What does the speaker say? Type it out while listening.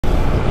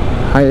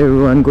Hi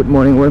everyone, good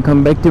morning,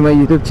 welcome back to my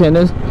YouTube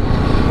channel.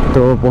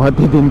 तो बहुत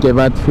ही दिन के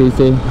बाद फिर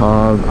से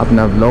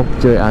अपना व्लॉग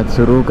जो आज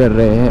शुरू कर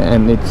रहे हैं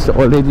and it's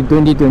already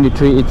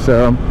 2023, it's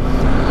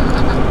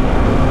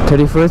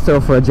 31st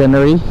of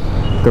January.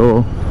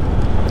 तो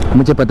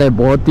मुझे पता है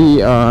बहुत ही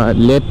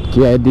लेट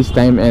किया है दिस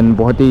टाइम एंड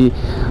बहुत ही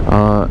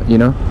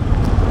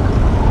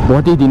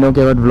बहुत ही दिनों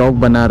के बाद व्लॉग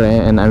बना रहे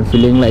हैं and I am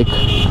feeling like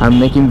I am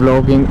making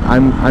vlogging, I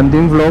am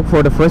doing vlog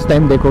for the first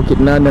time. देखो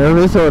कितना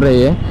नर्वस हो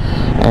रही है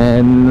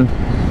एंड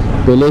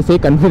पहले से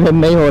कॉन्फिडेंट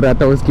नहीं हो रहा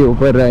था उसके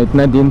ऊपर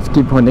इतना दिन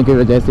स्किप होने की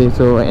वजह से।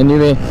 So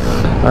anyway,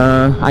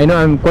 I know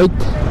I am quite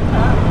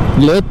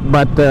late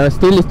but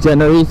still it's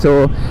January. So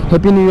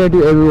happy new year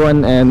to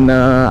everyone and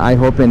I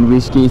hope and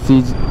wish कि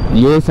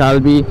ये साल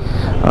भी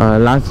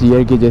लास्ट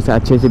ईयर के जैसे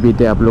अच्छे से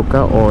बीते आप लोग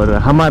का और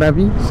हमारा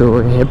भी। So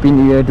happy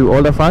new year to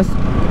all of us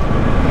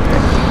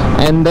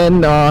and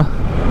then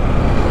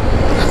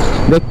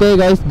देखते हैं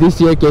गाइस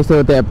दिस ईयर कैसे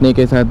होते हैं अपने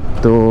के साथ।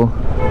 तो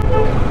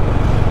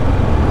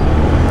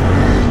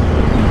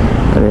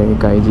अरे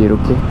गाई जी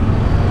रुके,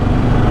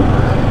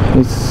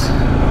 it's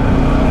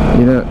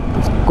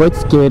quite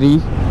scary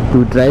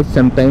to drive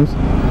sometimes.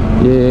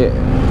 ये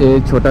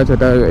छोटा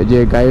छोटा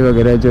ये गाय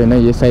वगैरह जो है ना,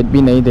 ये साइड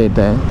भी नहीं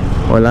देता है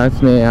और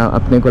लास्ट में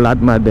अपने को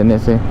लात मार देने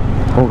से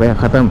हो गया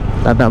ख़त्म,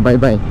 tata bye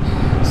bye.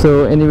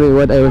 So anyway,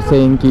 what I was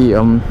saying कि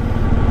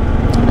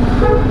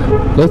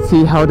let's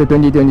see how the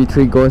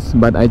 2023 goes,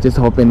 but I just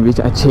hope and wish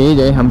अच्छे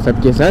जाए हम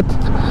सब के साथ।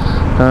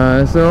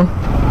 सो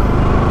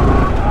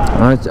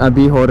आज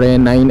अभी हो रहे हैं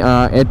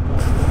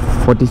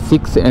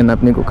 8:46 एंड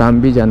अपने को काम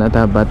भी जाना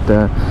था बट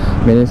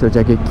मैंने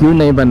सोचा कि क्यों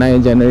नहीं बनाए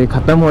जनवरी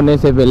ख़त्म होने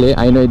से पहले।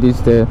 I know it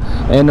is the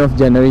end of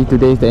January,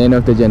 today is the end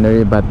of the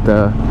January, but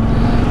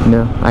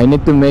I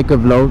need to make a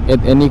vlog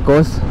at any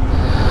cost.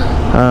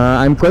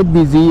 I am quite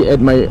busy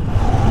at my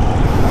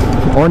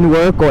own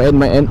work or at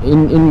my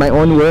in my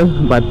own world,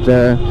 but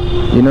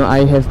I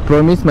have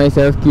promised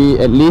myself कि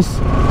at least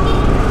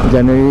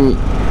जनवरी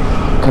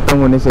ख़त्म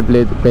होने से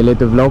पहले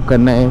तो vlog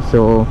करना है। So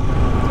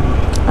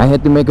I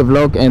had to make a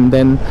vlog and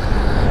then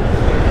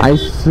I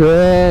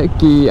swear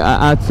कि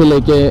आज से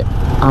लेके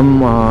हम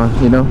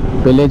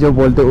पहले जो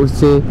बोलते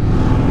उससे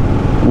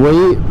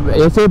वही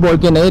ऐसे बोल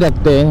के नहीं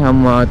रखते हैं, हम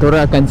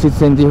थोड़ा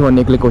कंसिस्टेंसी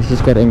होने के लिए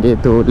कोशिश करेंगे।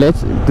 तो let's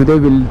today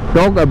will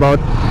talk about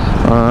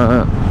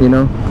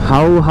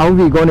how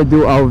we gonna do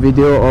our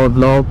video or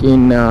vlog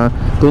in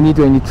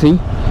 2023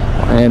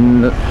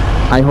 and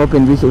I hope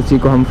in which उसी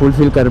को हम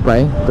फुलफिल कर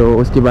पाए। तो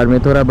उसके बारे में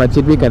थोड़ा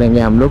बातचीत भी करेंगे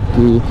हम लोग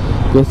कि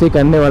कैसे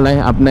करने वाला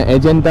है, अपना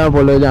एजेंडा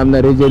बोलो या अपना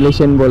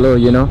रेजोल्यूशन बोलो,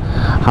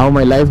 how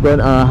my life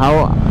going, how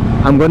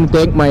I'm going to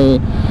take my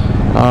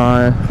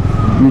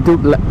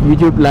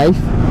YouTube life,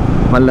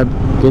 मतलब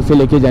कैसे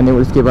लेके जाने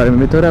उसके बारे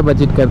में थोड़ा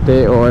बातचीत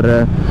करते और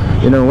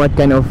what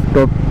kind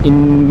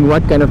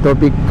of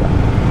topic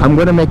I'm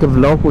gonna make a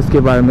vlog, उसके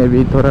बारे में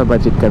भी थोड़ा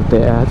बातचीत करते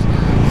हैं आज।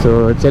 सो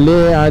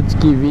चलिए आज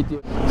की video.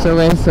 So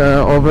guys,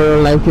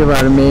 overall life के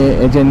बारे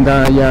में एजेंडा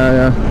या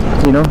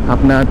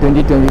अपना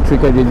 2023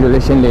 का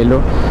रेजोल्यूशन ले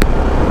लो,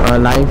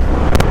 लाइफ,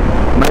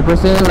 माई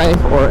पर्सनल लाइफ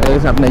और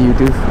एल्स अपना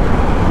यूट्यूब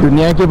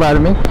दुनिया के बारे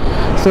में।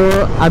 सो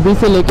अभी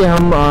से लेके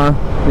हम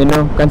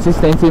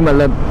कंसिस्टेंसी,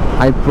 मतलब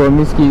आई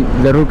प्रॉमिस कि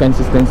ज़रूर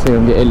कंसिस्टेंसी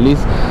होंगे,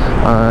 एटलीस्ट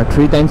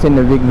 3 times इन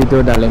वीक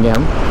वीडियो डालेंगे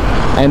हम।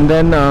 And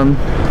then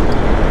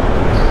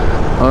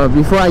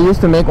before I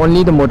used to make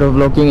only the motor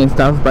vlogging and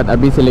stuff, but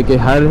अभी से लेके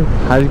हर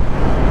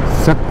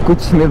सब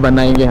कुछ में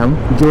बनाएंगे हम,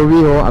 जो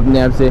भी हो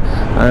अपने आप से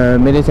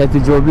मेरे साथ से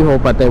जो भी हो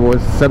पाता है वो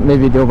सब में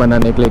वीडियो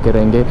बनाने के लिए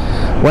करेंगे।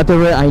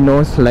 whatever I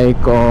know,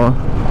 like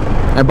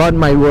about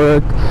my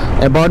work,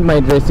 about my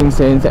dressing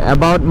sense,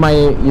 about my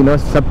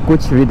सब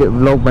कुछ वीडियो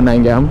व्लॉग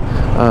बनाएंगे हम।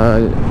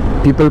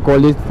 people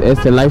call it as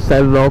a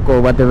lifestyle vlog or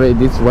whatever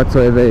it is,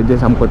 whatsoever it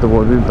is, हमको तो वो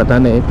भी पता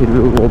नहीं, फिर भी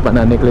वो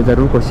बनाने के लिए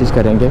ज़रूर कोशिश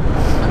करेंगे।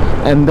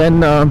 एंड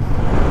देन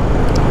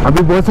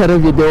अभी बहुत सारे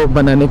वीडियो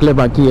बनाने के लिए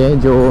बाकी है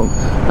जो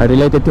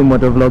रिलेटेड टू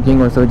मोटर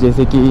व्लॉगिंग और सो,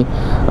 जैसे कि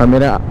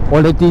मेरा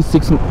ऑलरेडी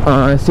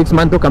 6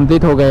 month तो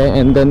कंप्लीट हो गए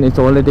and then it's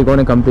already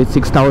gonna complete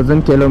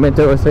 6000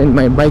 kilometre और सो इन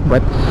my bike,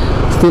 but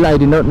still I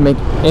did not make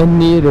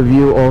any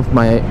review of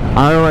my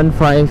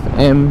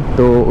R15M।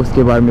 तो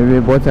उसके बारे में भी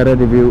बहुत सारा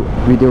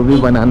वीडियो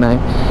भी बनाना है।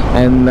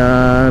 एंड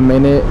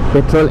मैंने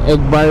पेट्रोल एक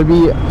बार भी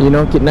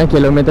कितना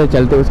किलोमीटर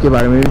चलते उसके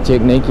बारे में भी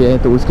चेक नहीं किया है,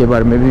 तो उसके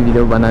बारे में भी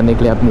वीडियो बनाने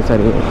के लिए अपने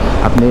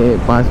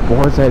पास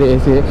बहुत सारे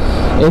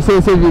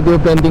ऐसे वीडियो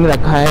पेंडिंग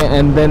रखा है।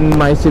 And then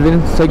my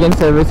second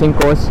servicing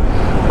cost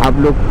आप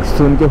लोग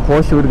सुन के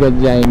होश उड़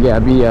जाएंगे।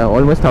 अभी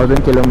ऑलमोस्ट 1000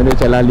 किलोमीटर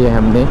चला लिया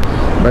हमने,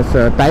 बस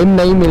टाइम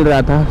नहीं मिल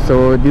रहा था।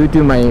 So due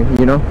to my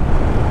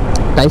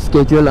tight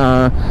schedule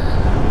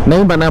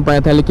नहीं बना पाया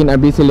था, लेकिन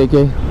अभी से लेके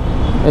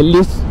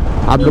एटलीस्ट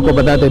आप लोग को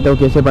बता देता हूँ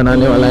कैसे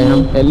बनाने वाला है हम।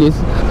 एटलीस्ट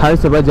हर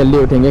सुबह जल्दी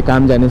उठेंगे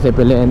काम जाने से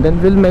पहले and then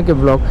will make a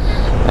vlog.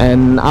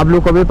 And आप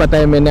लोग को भी पता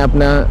है मैंने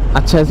अपना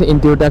अच्छा से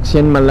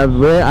इंट्रोडक्शन, मतलब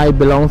where I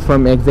belong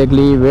from,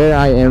 exactly where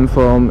I am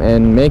from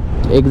and मैं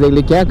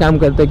एग्जैक्टली क्या काम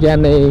करते, क्या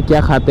नहीं,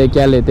 क्या खाते,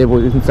 क्या लेते, वो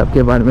इन सब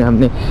के बारे में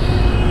हमने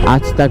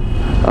आज तक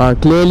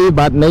क्लियरली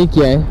बात नहीं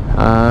किया है।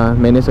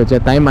 मैंने सोचा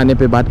टाइम आने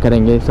पे बात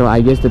करेंगे। सो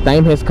I guess the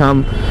time has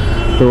come.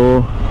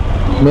 तो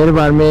मेरे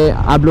बारे में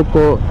आप लोग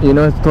को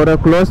थोड़ा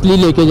क्लोजली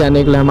लेके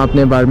जाने के लिए हम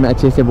अपने बारे में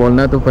अच्छे से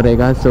बोलना तो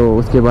पड़ेगा। सो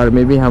उसके बारे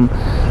में भी हम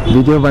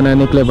वीडियो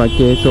बनाने के लिए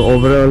बाकी है। So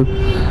overall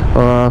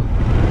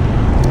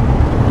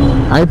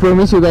I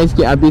promise you guys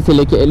कि अभी से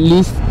लेके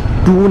एटलीस्ट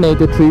 2 नहीं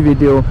तो 3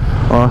 वीडियो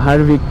हर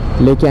वीक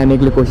लेके आने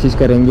के लिए कोशिश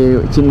करेंगे।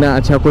 जितना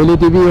अच्छा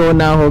क्वालिटी भी हो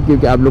ना हो,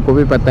 क्योंकि आप लोग को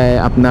भी पता है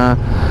अपना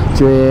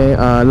जो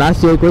है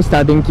लास्ट ईयर को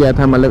स्टार्टिंग किया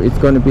था, मतलब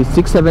it's gonna be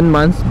 6-7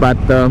 months, but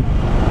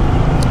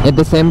at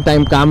the same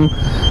time come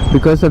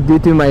because of due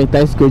to my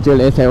tight schedule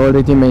as I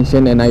already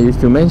mentioned and I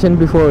used to mention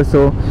before.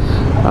 So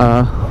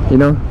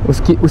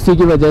उसी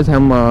की वजह से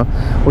हम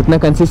उतना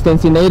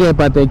कंसिस्टेंसी नहीं रह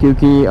पाते,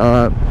 क्योंकि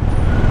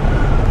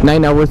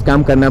 9 आवर्स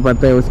काम करना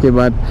पड़ता है। उसके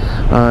बाद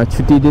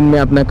छुट्टी दिन में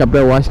अपना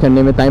कपड़ा वॉश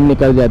करने में टाइम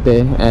निकल जाते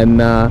हैं।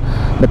 And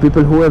the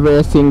people who ever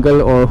R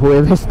single और who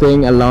ever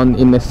staying alone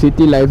in the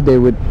city life, they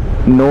would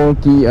know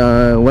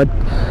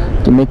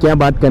कि मैं क्या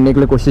बात करने के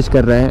लिए कोशिश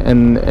कर रहा है।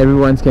 And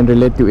everyone can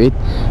relate to it.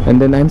 And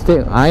then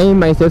I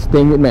my self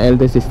staying with my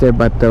elder sister.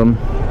 But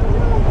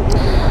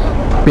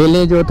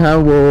पहले जो था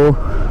वो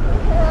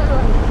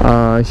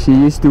she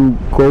used to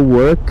go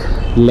work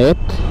late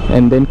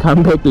and then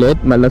come back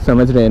late, मतलब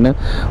समझ रहे हैं ना।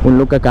 उन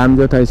लोग का काम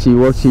जो था, she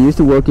used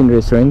to work in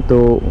restaurant. तो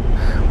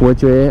वो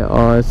जो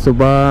है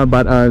सुबह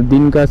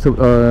दिन का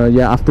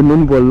या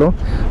आफ्टरनून बोल लो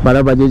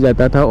 12 बजे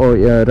जाता था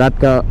और रात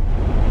का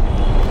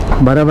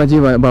 12 बजे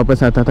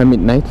वापस आता था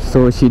midnight.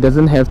 So she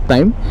doesn't have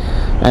time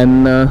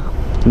and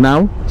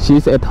now she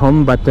is at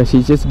home but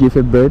she just give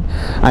a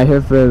birth. I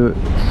have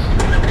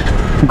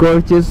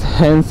gorgeous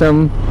handsome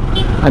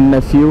a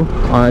nephew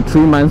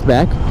 3 months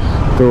back।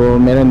 तो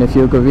मेरा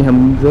नेफ्यू को भी हम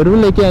ज़रूर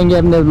लेके आएंगे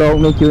अपने व्लॉग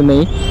में, क्यों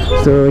नहीं।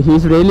 सो ही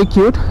इज़ रियली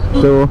क्यूट।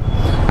 तो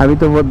अभी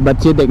तो वो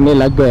बच्चे देखने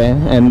लग गए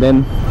हैं। And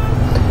then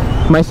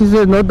my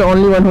sister is not the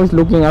only one who is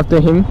looking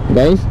after him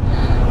guys.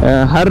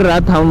 हर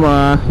रात हम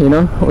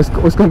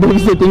उसको बेबी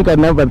सिटिंग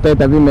करना पड़ता है,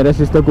 तभी मेरा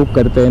सिस्टर कुक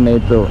करते हैं, नहीं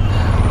तो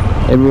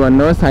everyone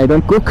knows I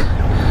don't cook.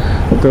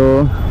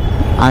 तो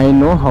I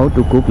know how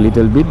to cook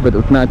little bit, but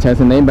उतना अच्छा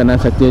से नहीं बना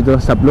सकते जो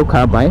सब लोग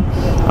खा पाए।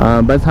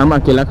 बस हम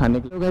अकेला खाने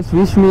के लिए। Guys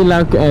wish me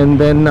luck and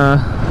then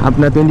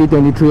अपना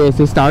 2023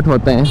 ऐसे स्टार्ट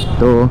होता है।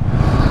 तो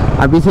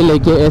अभी से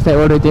लेके ऐसा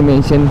ऑलरेडी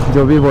मेंशन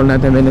जो भी बोलना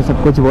था मैंने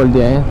सब कुछ बोल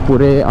दिया है।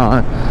 पूरे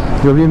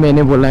जो भी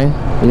मैंने बोला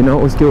है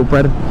उसके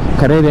ऊपर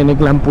खड़े रहने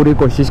के लिए हम पूरी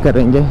कोशिश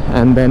करेंगे।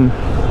 And then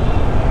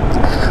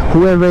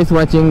whoever is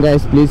watching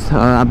guys please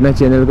अपना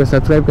चैनल को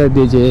सब्सक्राइब कर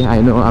दीजिए।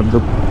 आई नो आप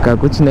लोग का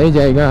कुछ नहीं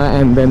जाएगा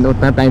एंड देन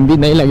उतना टाइम भी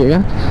नहीं लगेगा।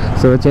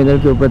 सो चैनल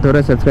के ऊपर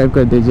थोड़ा सब्सक्राइब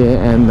कर दीजिए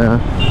एंड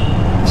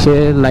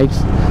शेयर लाइक्स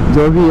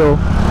जो भी हो,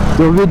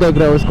 जो भी देख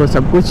रहा हो उसको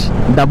सब कुछ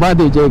दबा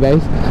दीजिए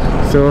guys.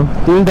 So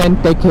till then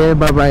take care,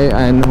 bye bye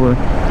and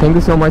thank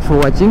you so much for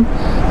watching.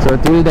 So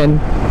till then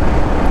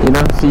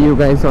see you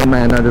guys on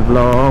my another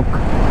vlog.